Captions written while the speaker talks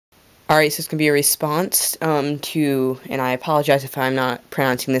Alright, so it's going to be a response to, and I apologize if I'm not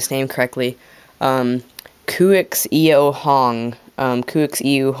pronouncing this name correctly, kooixiuhong,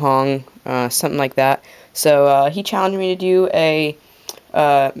 kooixiuhong, something like that. So he challenged me to do a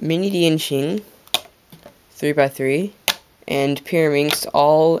mini Dianxing 3x3 and pyraminx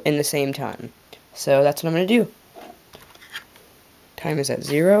all in the same time. So that's what I'm going to do. Time is at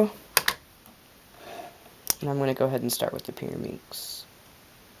 0. And I'm going to go ahead and start with the pyraminx.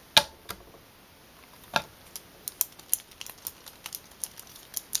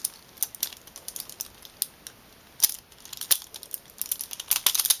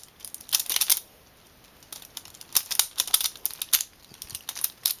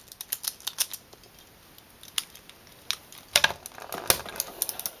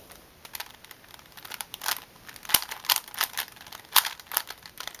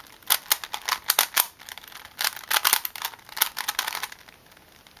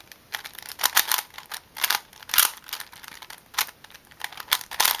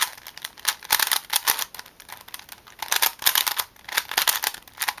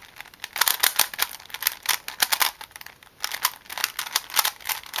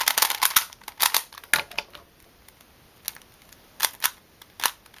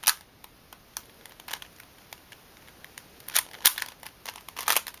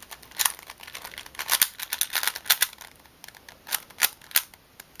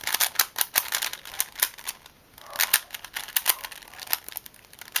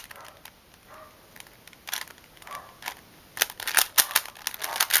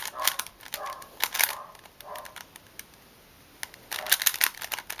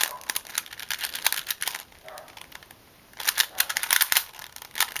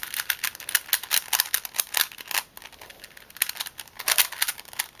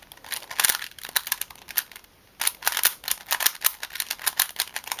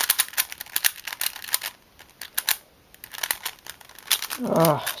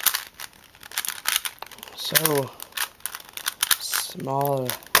 Oh, so small.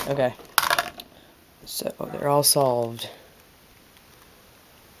 Okay, so they're all solved.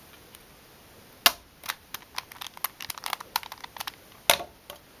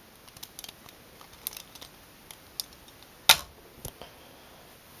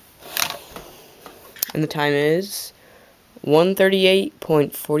 And the time is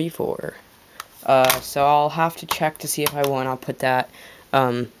 1:38.44. So I'll have to check to see if I won. I'll put that,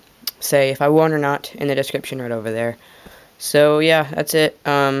 say if I won or not in the description right over there. So yeah, that's it.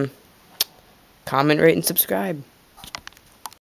 Comment, rate, and subscribe.